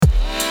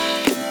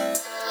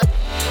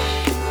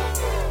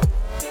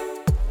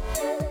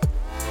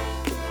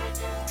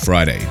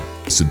Friday,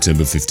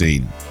 September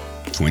 15,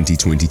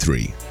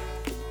 2023.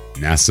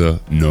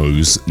 NASA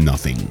knows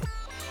nothing.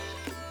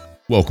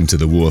 Welcome to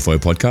the UFO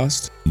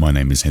podcast. My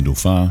name is Hendel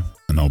Farr,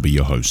 and I'll be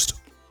your host.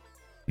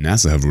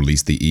 NASA have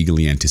released the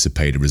eagerly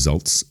anticipated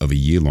results of a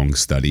year-long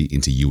study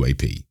into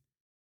UAP.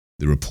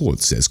 The report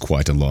says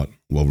quite a lot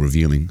while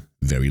revealing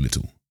very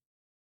little.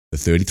 The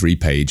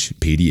 33-page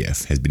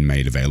PDF has been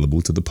made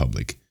available to the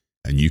public,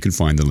 and you can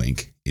find the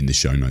link in the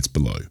show notes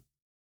below.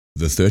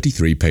 The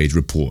 33-page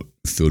report,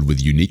 filled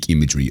with unique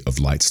imagery of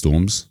light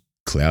storms,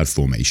 cloud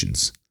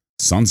formations,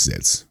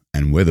 sunsets,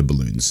 and weather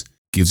balloons,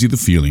 Gives you the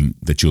feeling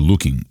that you're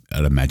looking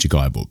at a magic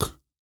eye book.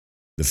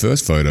 The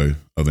first photo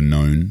of a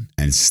known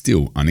and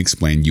still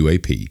unexplained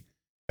UAP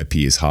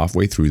appears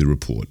halfway through the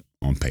report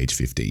on page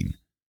 15.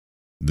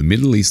 The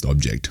Middle East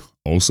object,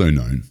 also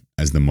known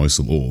as the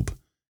Mosul Orb,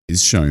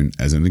 is shown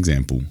as an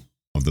example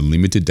of the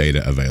limited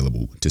data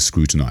available to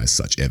scrutinize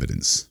such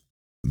evidence.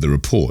 The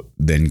report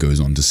then goes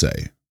on to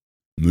say,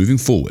 moving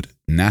forward,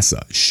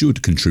 NASA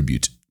should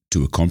contribute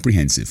to a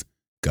comprehensive,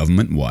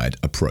 government-wide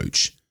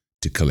approach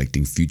to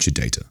collecting future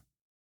data.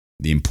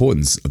 The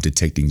importance of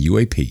detecting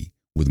UAP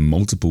with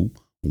multiple,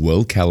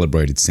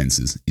 well-calibrated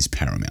sensors is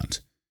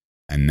paramount,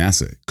 and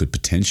NASA could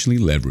potentially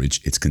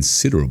leverage its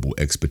considerable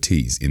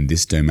expertise in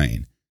this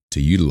domain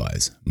to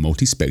utilize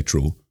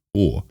multispectral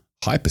or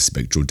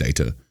hyperspectral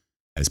data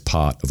as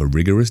part of a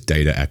rigorous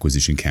data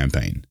acquisition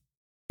campaign.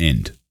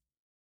 End.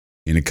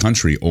 In a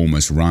country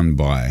almost run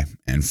by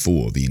and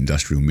for the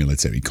industrial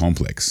military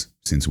complex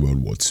since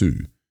World War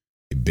II,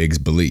 it begs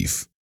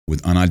belief,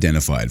 with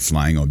unidentified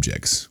flying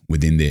objects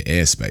within their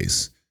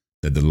airspace,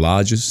 that the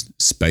largest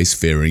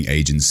spacefaring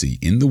agency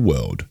in the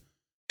world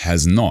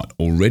has not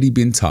already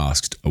been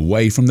tasked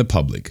away from the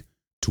public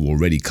to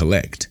already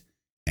collect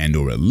and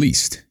or at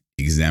least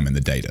examine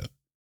the data.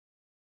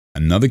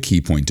 Another key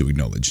point to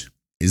acknowledge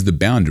is the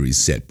boundaries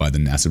set by the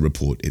NASA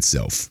report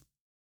itself.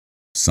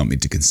 Something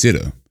to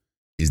consider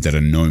is that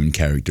a known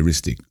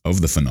characteristic of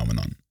the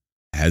phenomenon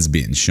has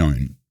been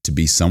shown to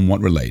be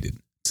somewhat related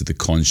to the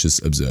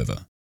conscious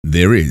observer.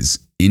 There is,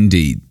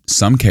 indeed,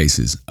 some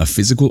cases a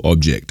physical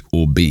object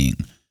or being,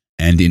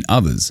 and in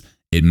others,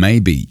 it may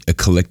be a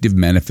collective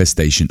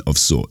manifestation of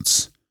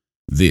sorts.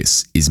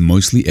 This is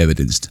mostly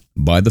evidenced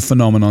by the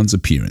phenomenon's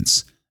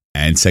appearance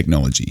and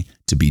technology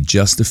to be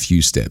just a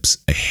few steps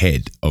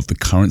ahead of the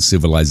current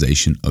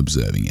civilization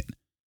observing it.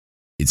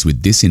 It's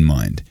with this in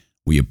mind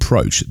we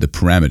approach the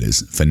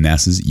parameters for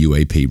NASA's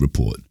UAP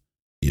report.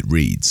 It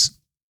reads,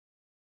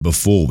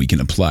 before we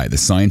can apply the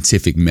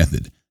scientific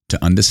method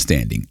to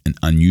understanding an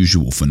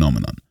unusual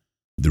phenomenon,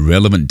 the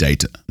relevant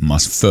data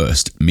must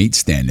first meet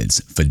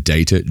standards for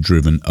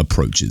data-driven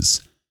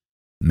approaches.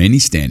 Many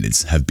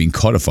standards have been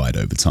codified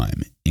over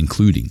time,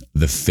 including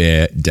the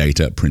FAIR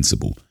Data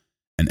Principle,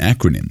 an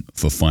acronym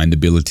for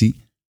findability,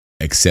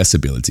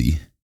 accessibility,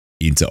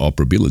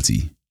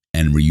 interoperability,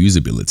 and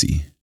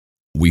reusability.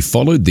 We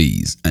followed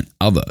these and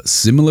other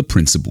similar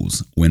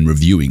principles when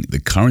reviewing the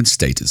current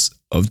status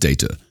of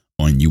data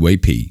on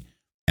UAP,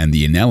 and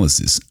the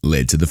analysis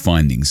led to the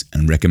findings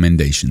and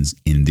recommendations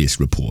in this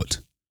report.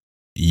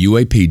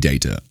 UAP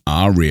data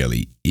are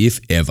rarely, if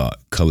ever,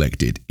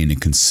 collected in a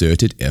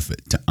concerted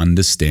effort to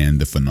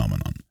understand the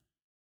phenomenon.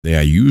 They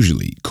are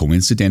usually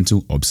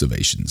coincidental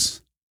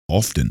observations.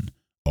 Often,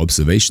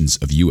 observations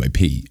of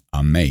UAP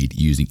are made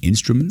using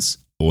instruments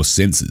or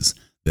sensors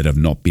that have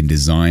not been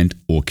designed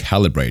or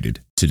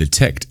calibrated to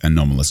detect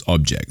anomalous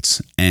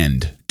objects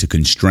and to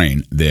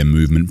constrain their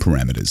movement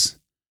parameters.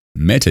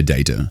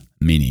 Metadata,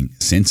 meaning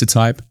sensor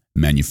type,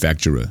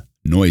 manufacturer,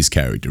 noise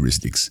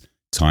characteristics,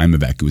 time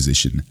of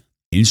acquisition,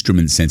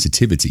 instrument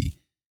sensitivity,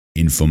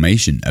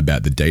 information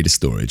about the data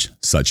storage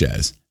such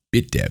as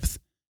bit depth,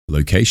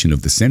 location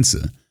of the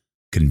sensor,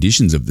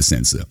 conditions of the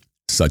sensor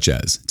such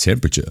as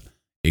temperature,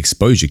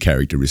 exposure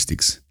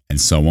characteristics,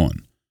 and so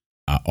on,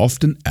 are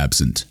often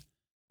absent,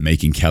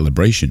 making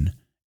calibration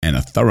and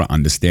a thorough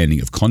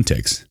understanding of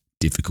context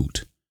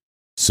difficult.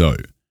 So,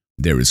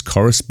 there is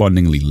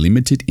correspondingly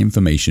limited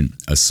information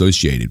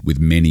associated with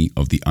many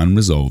of the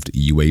unresolved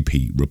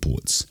UAP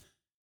reports,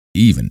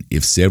 even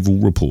if several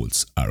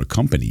reports are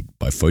accompanied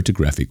by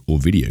photographic or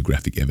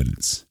videographic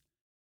evidence.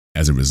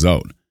 As a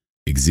result,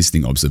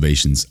 existing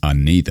observations are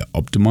neither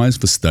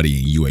optimized for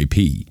studying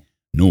UAP,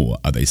 nor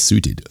are they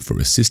suited for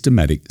a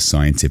systematic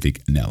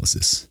scientific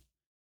analysis.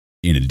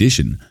 In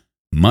addition,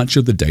 much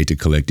of the data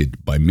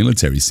collected by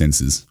military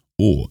sensors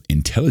or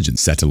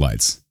intelligence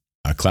satellites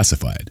are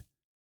classified,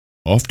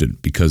 often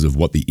because of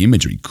what the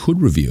imagery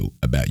could reveal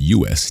about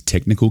US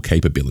technical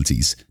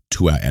capabilities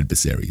to our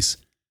adversaries,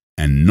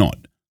 and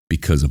not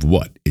because of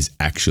what is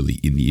actually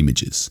in the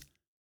images.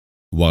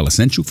 While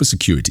essential for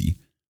security,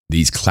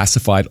 these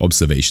classified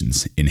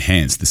observations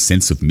enhance the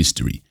sense of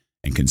mystery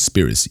and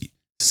conspiracy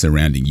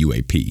surrounding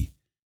UAP,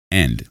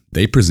 and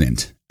they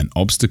present an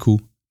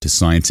obstacle to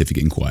scientific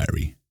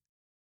inquiry.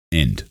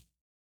 End.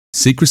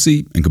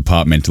 Secrecy and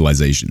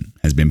compartmentalization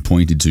has been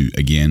pointed to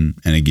again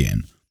and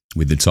again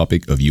with the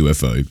topic of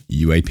UFO,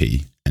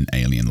 UAP, and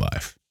alien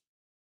life.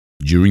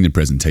 During the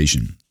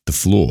presentation, the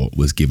floor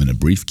was given a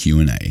brief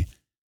Q&A.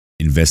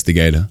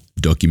 Investigator,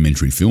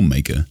 documentary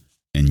filmmaker,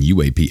 and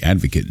UAP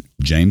advocate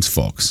James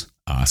Fox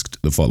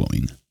asked the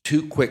following.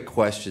 Two quick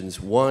questions.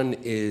 One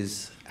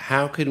is,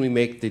 how can we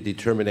make the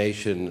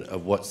determination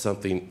of what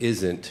something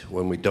isn't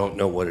when we don't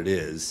know what it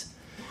is?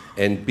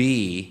 And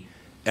B,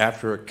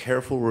 after a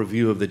careful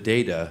review of the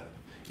data,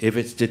 if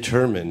it's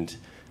determined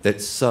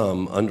that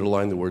some,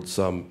 underline the word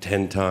some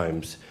 10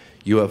 times,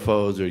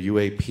 UFOs or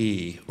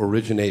UAP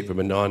originate from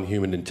a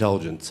non-human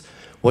intelligence,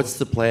 what's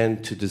the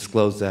plan to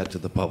disclose that to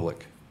the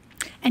public?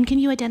 And can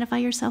you identify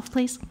yourself,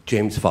 please?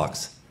 James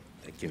Fox.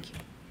 Thank you.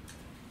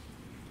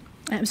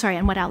 I'm sorry,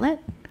 on what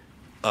outlet?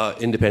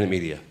 Independent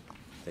media.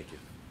 Thank you.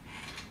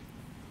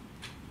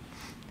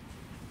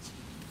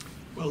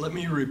 Well, let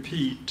me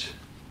repeat.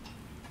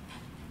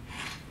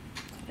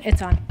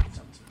 It's on.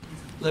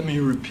 Let me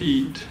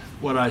repeat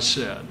what I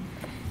said.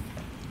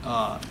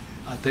 I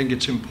think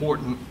it's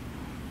important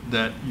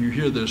that you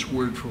hear this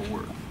word for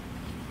word.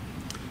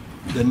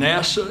 The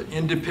NASA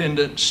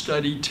independent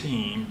study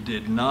team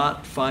did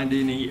not find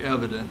any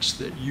evidence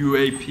that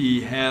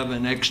UAP have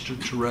an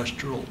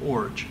extraterrestrial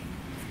origin.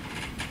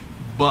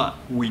 But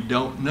we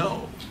don't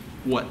know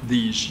what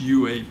these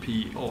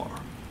UAP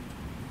are.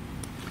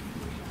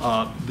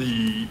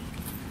 The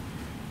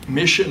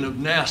mission of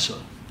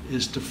NASA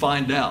is to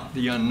find out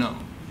the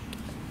unknown.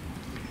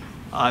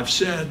 I've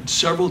said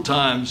several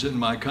times in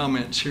my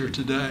comments here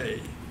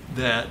today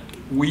that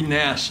we,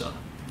 NASA,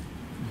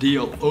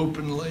 deal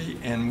openly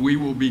and we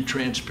will be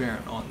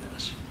transparent on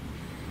this.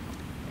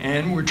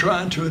 And we're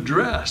trying to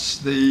address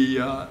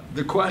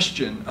the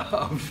question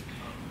of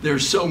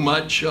there's so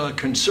much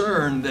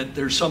concern that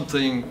there's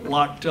something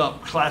locked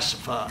up,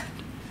 classified,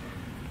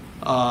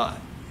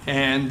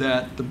 and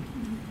that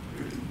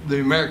the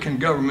American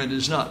government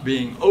is not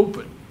being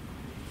open.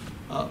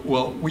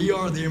 Well, we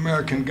are the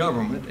American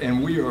government,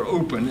 and we are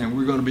open, and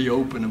we're going to be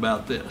open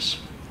about this.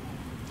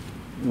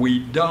 We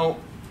don't,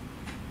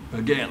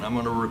 again, I'm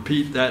going to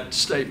repeat that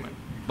statement,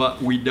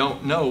 but we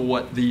don't know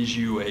what these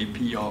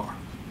UAP are,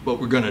 but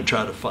we're going to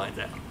try to find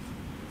out.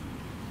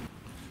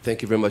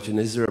 Thank you very much. And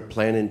is there a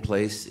plan in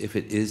place if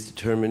it is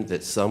determined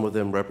that some of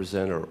them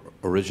represent or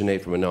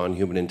originate from a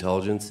non-human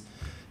intelligence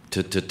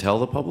to tell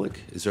the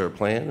public? Is there a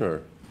plan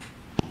or?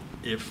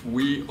 If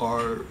we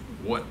are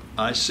what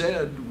I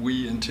said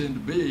we intend to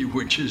be,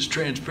 which is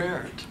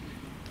transparent,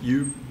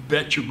 you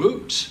bet your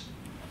boots.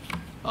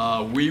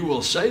 We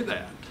will say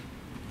that.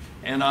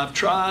 And I've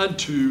tried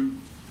to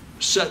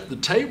set the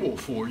table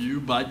for you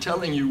by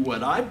telling you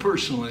what I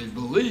personally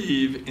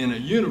believe in a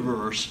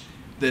universe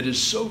that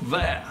is so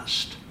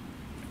vast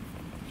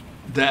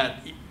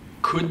that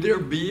could there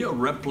be a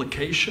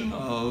replication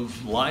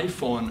of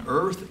life on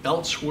Earth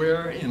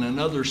elsewhere in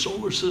another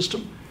solar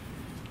system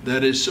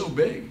that is so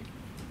big?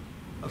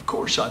 Of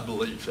course I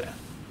believe that.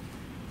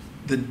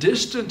 The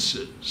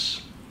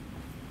distances,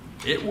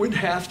 it would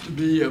have to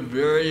be a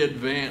very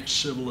advanced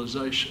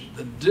civilization.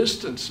 The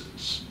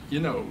distances,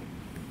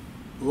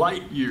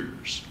 light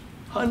years,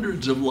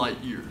 hundreds of light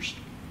years,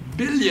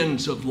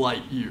 billions of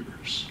light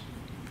years.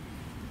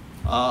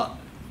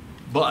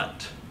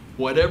 But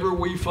whatever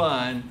we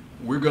find,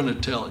 we're going to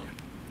tell you.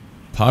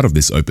 Part of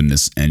this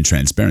openness and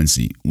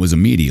transparency was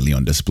immediately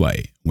on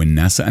display when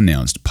NASA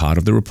announced part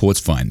of the report's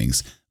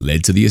findings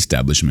led to the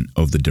establishment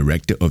of the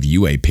Director of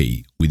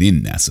UAP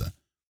within NASA.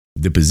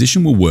 The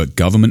position will work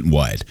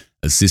government-wide,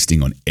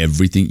 assisting on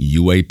everything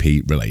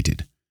UAP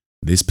related.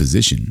 This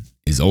position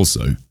is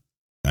also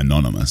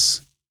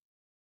anonymous.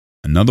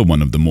 Another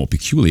one of the more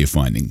peculiar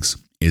findings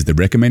is the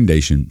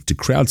recommendation to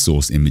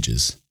crowdsource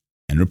images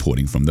and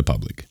reporting from the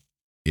public.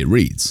 It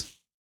reads,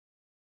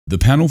 "The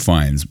panel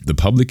finds the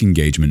public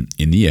engagement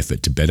in the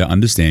effort to better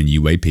understand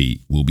UAP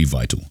will be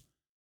vital.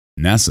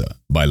 NASA,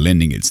 by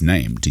lending its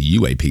name to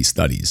UAP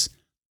studies,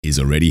 is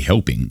already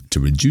helping to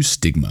reduce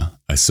stigma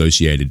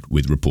associated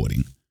with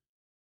reporting."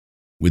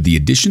 With the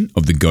addition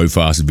of the Go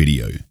Fast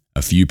video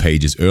a few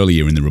pages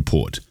earlier in the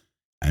report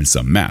and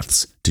some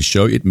maths to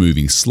show it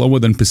moving slower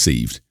than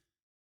perceived,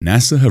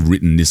 NASA have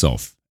written this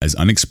off as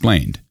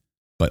unexplained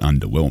but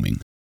underwhelming.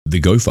 The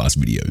Go Fast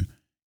video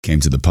came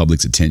to the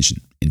public's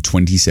attention in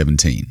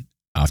 2017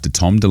 after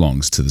Tom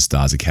DeLonge's To the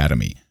Stars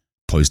Academy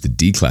posted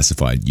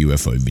declassified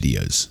UFO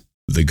videos.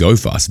 The Go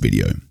Fast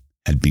video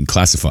had been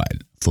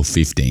classified for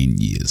 15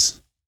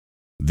 years.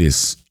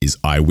 This is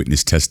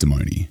eyewitness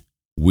testimony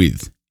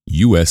with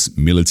US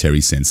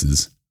military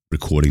censors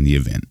recording the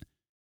event.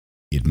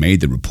 It made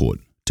the report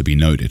to be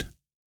noted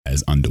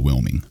as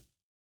underwhelming.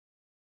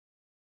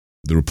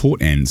 The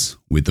report ends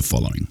with the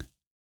following.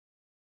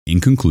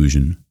 In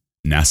conclusion,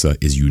 NASA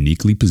is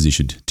uniquely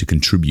positioned to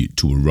contribute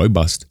to a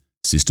robust,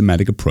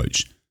 systematic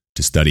approach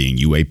to studying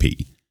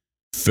UAP,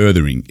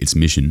 furthering its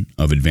mission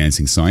of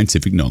advancing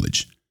scientific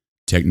knowledge,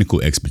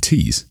 technical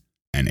expertise,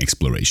 and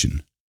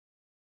exploration.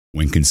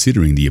 When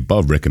considering the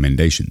above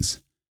recommendations,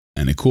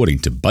 and according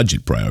to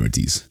budget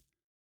priorities,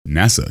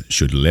 NASA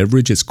should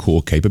leverage its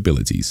core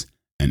capabilities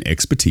and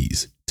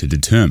expertise to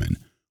determine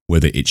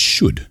whether it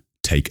should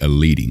take a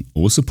leading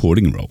or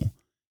supporting role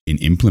in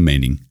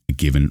implementing a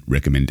given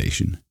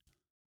recommendation.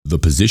 The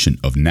position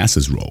of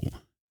NASA's role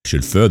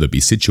should further be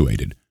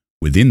situated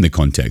within the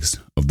context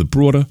of the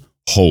broader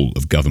whole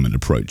of government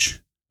approach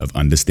of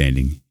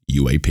understanding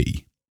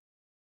UAP.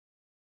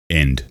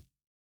 End.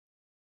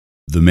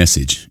 The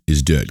message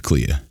is dirt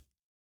clear.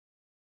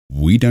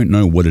 We don't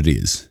know what it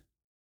is,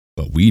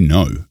 but we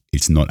know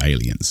it's not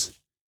aliens.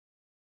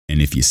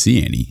 And if you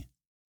see any,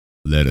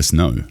 let us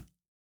know,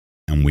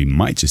 and we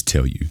might just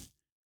tell you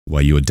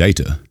why your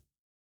data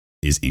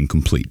is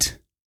incomplete.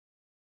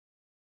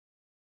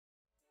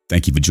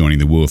 Thank you for joining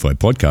the WUFO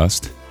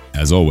podcast.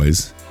 As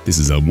always, this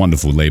is a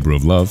wonderful labor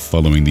of love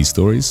following these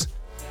stories.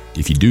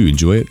 If you do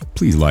enjoy it,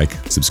 please like,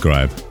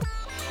 subscribe,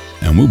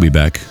 and we'll be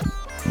back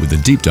with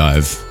a deep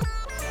dive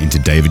into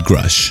David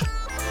Grush.